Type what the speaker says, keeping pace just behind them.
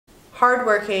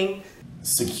hardworking,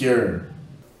 secure,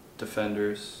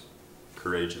 defenders,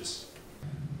 courageous,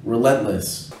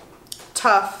 relentless,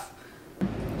 tough,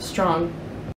 strong.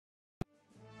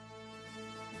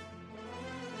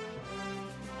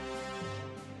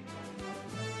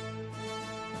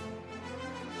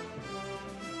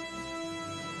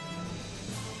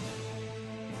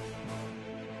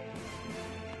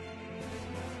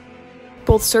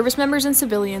 Both service members and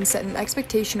civilians set an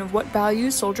expectation of what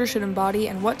values soldiers should embody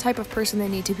and what type of person they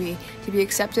need to be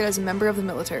accepted as a member of the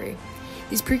military.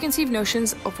 These preconceived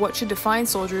notions of what should define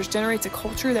soldiers generates a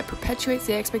culture that perpetuates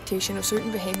the expectation of certain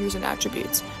behaviors and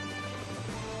attributes.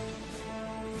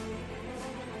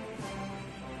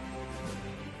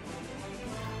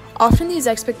 Often these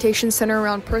expectations center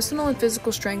around personal and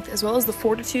physical strength as well as the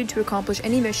fortitude to accomplish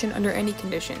any mission under any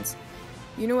conditions.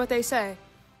 You know what they say.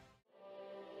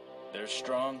 There's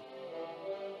strong,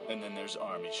 and then there's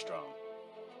Army strong.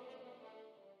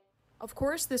 Of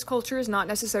course, this culture is not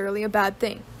necessarily a bad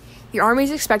thing. The Army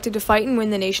is expected to fight and win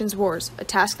the nation's wars, a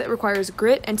task that requires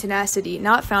grit and tenacity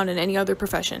not found in any other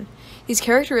profession. These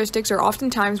characteristics are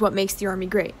oftentimes what makes the Army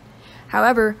great.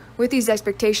 However, with these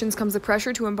expectations comes the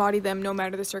pressure to embody them no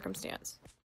matter the circumstance.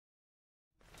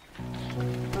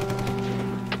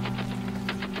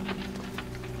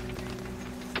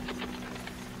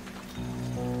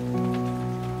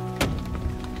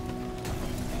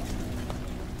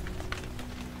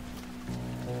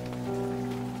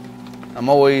 I'm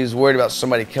always worried about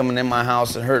somebody coming in my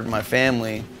house and hurting my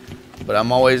family, but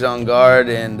I'm always on guard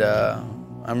and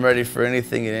I'm ready for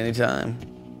anything at any time.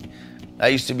 I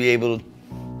used to be able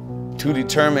to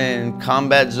determine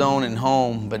combat zone and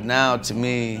home, but now to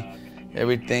me,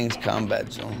 everything's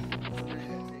combat zone.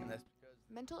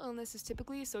 Mental illness is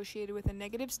typically associated with a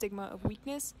negative stigma of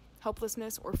weakness,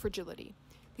 helplessness, or fragility.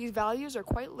 These values are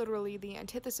quite literally the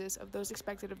antithesis of those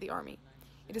expected of the Army.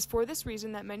 It is for this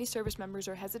reason that many service members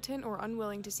are hesitant or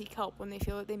unwilling to seek help when they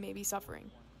feel that they may be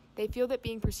suffering. They feel that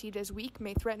being perceived as weak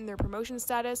may threaten their promotion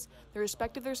status, the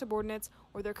respect of their subordinates,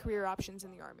 or their career options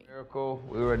in the Army. Miracle.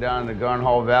 We were down in the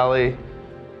Gahan Valley,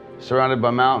 surrounded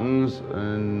by mountains,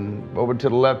 and over to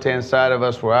the left-hand side of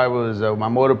us where I was, my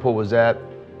motor pool was at,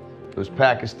 it was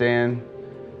Pakistan,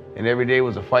 and every day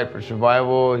was a fight for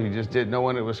survival. You just didn't know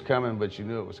when it was coming, but you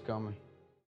knew it was coming.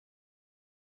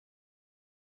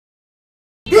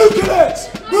 New cadets,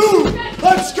 move!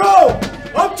 Let's go!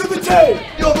 Up to the tape!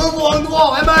 Yo, move along the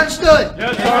wall. Am I understood?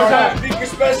 Yes, sir. Speaker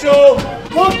special.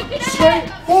 Look straight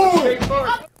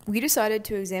forward. We decided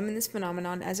to examine this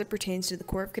phenomenon as it pertains to the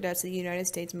Corps of Cadets of the United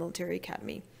States Military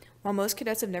Academy. While most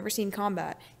cadets have never seen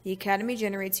combat, the Academy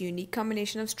generates a unique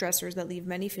combination of stressors that leave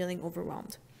many feeling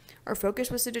overwhelmed. Our focus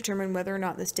was to determine whether or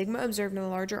not the stigma observed in the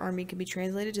larger Army could be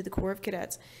translated to the Corps of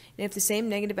Cadets, and if the same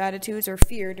negative attitudes or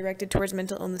fear directed towards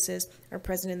mental illnesses are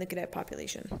present in the cadet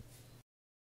population.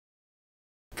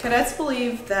 Cadets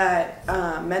believe that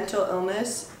mental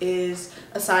illness is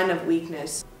a sign of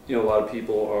weakness. A lot of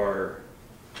people are,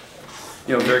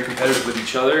 very competitive with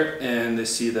each other, and they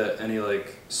see that any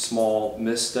small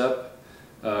misstep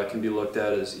can be looked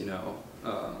at as,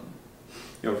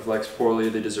 reflects poorly,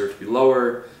 they deserve to be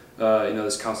lower.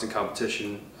 This constant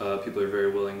competition, people are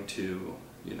very willing to,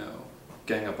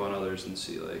 gang up on others and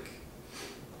see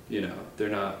they're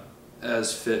not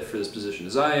as fit for this position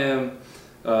as I am,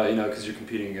 because you're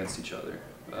competing against each other.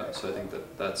 So I think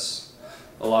that's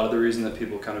a lot of the reason that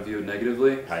people kind of view it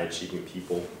negatively. High achieving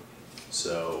people,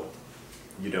 so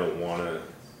you don't want to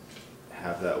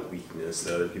have that weakness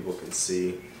that other people can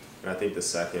see. And I think the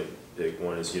second big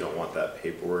one is you don't want that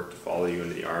paperwork to follow you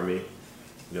into the Army.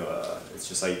 It's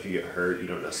just like if you get hurt, you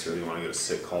don't necessarily want to go to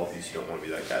sick call because you don't want to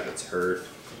be that guy that's hurt.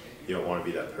 You don't want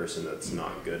to be that person that's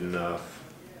not good enough,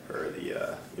 or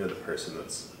the person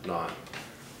that's not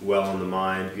well in the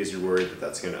mind because you're worried that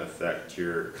that's going to affect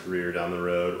your career down the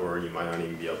road, or you might not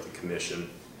even be able to commission.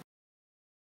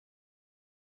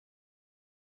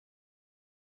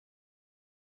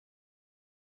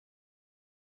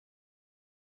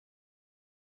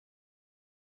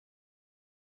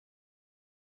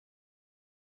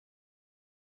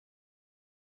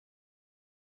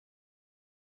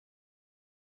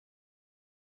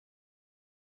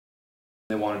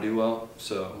 They want to do well,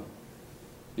 so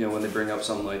when they bring up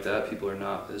something like that, people are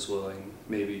not as willing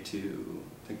maybe to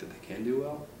think that they can do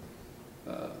well.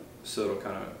 So it'll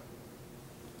kind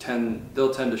of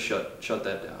they'll tend to shut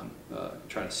that down,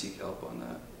 trying to seek help on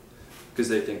that, because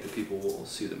they think that people will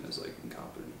see them as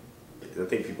incompetent. I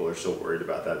think people are still worried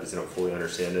about that because they don't fully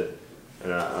understand it.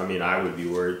 And I would be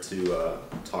worried to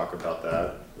talk about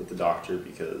that with the doctor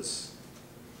because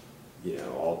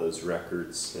all those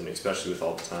records, and especially with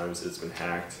all the times it's been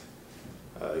hacked,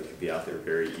 I It could be out there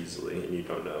very easily, and you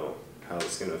don't know how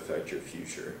it's going to affect your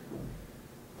future.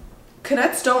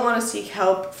 Cadets don't want to seek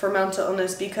help for mental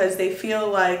illness because they feel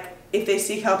like if they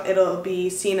seek help, it'll be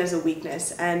seen as a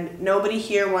weakness. And nobody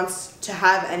here wants to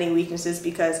have any weaknesses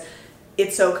because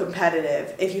it's so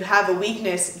competitive. If you have a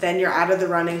weakness, then you're out of the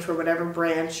running for whatever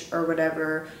branch or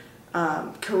whatever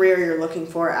career you're looking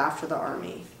for after the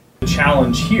Army. The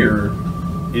challenge here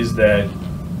is that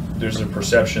there's a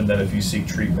perception that if you seek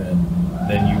treatment,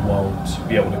 then you won't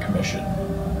be able to commission.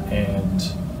 And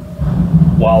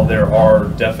while there are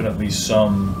definitely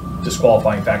some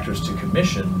disqualifying factors to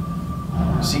commission,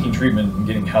 seeking treatment and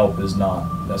getting help is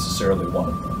not necessarily one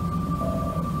of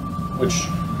them, which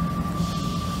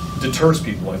deters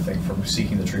people, I think, from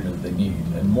seeking the treatment that they need.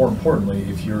 And more importantly,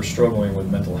 if you're struggling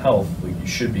with mental health, you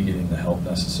should be getting the help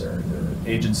necessary. There are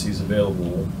agencies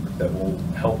available that will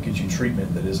help get you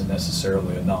treatment that isn't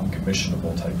necessarily a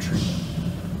non-commissionable type treatment.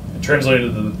 And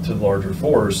translated to the larger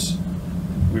force,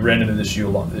 we ran into this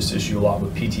issue a lot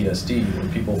with PTSD,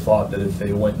 where people thought that if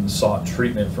they went and sought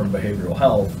treatment from behavioral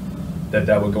health,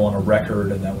 that would go on a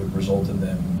record and that would result in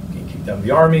them getting kicked out of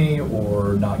the Army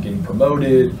or not getting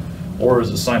promoted, or as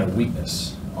a sign of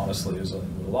weakness, honestly, is what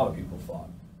a lot of people thought.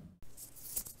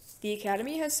 The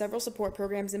Academy has several support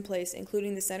programs in place,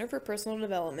 including the Center for Personal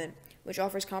Development, which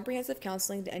offers comprehensive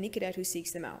counseling to any cadet who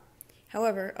seeks them out.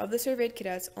 However, of the surveyed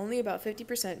cadets, only about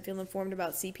 50% feel informed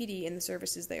about CPD and the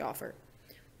services they offer.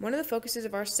 One of the focuses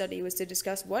of our study was to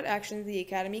discuss what actions the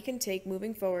Academy can take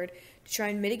moving forward to try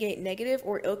and mitigate negative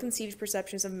or ill-conceived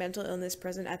perceptions of mental illness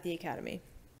present at the Academy.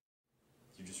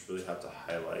 You just really have to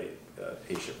highlight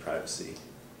patient privacy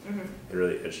and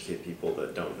really educate people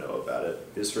that don't know about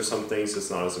it. Because for some things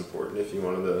it's not as important. If you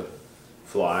wanted to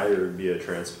fly or be a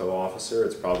transpo officer,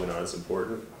 it's probably not as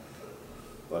important.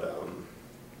 But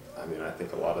I mean, I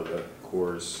think a lot of the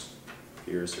Corps'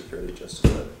 fears are fairly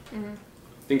justified.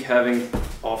 I think having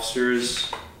officers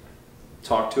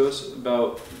talk to us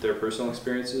about their personal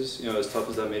experiences, you know, as tough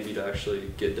as that may be to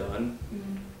actually get done,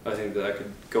 I think that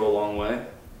could go a long way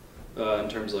in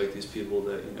terms of like these people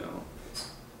that,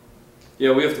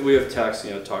 we have techs,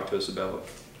 talk to us about,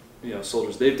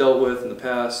 soldiers they've dealt with in the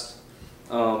past,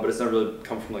 but it's never really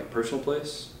come from like a personal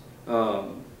place.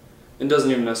 It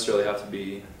doesn't even necessarily have to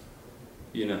be,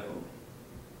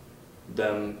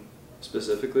 them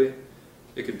specifically.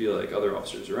 It could be like other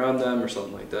officers around them or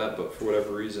something like that, but for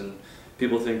whatever reason,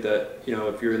 people think that,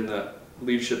 if you're in that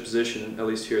leadership position, at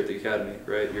least here at the Academy,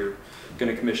 right, you're going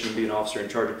to commission and be an officer in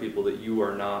charge of people that you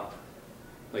are not,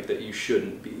 like that you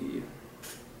shouldn't be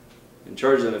in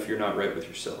charge of them if you're not right with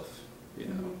yourself,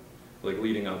 like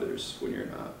leading others when you're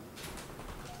not,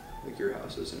 like your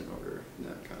house isn't in order in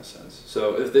that kind of sense.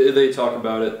 So if they talk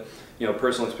about it,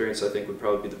 personal experience I think would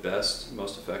probably be the best,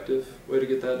 most effective way to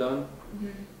get that done.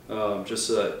 Just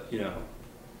so that,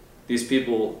 these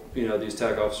people, these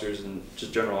TAC officers and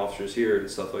just general officers here and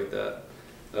stuff like that,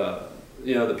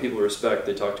 the people respect,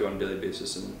 they talk to on a daily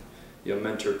basis and,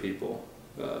 mentor people.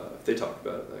 If they talk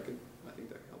about it, I think that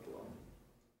could help a lot.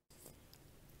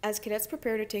 As cadets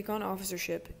prepare to take on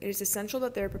officership, it is essential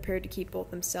that they are prepared to keep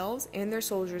both themselves and their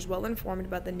soldiers well informed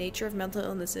about the nature of mental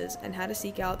illnesses and how to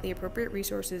seek out the appropriate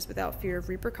resources without fear of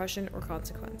repercussion or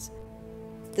consequence.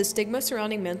 The stigma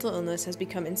surrounding mental illness has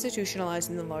become institutionalized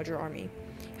in the larger Army.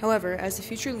 However, as the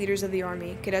future leaders of the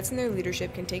Army, cadets and their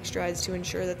leadership can take strides to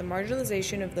ensure that the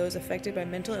marginalization of those affected by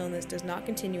mental illness does not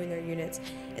continue in their units,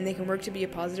 and they can work to be a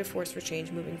positive force for change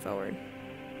moving forward.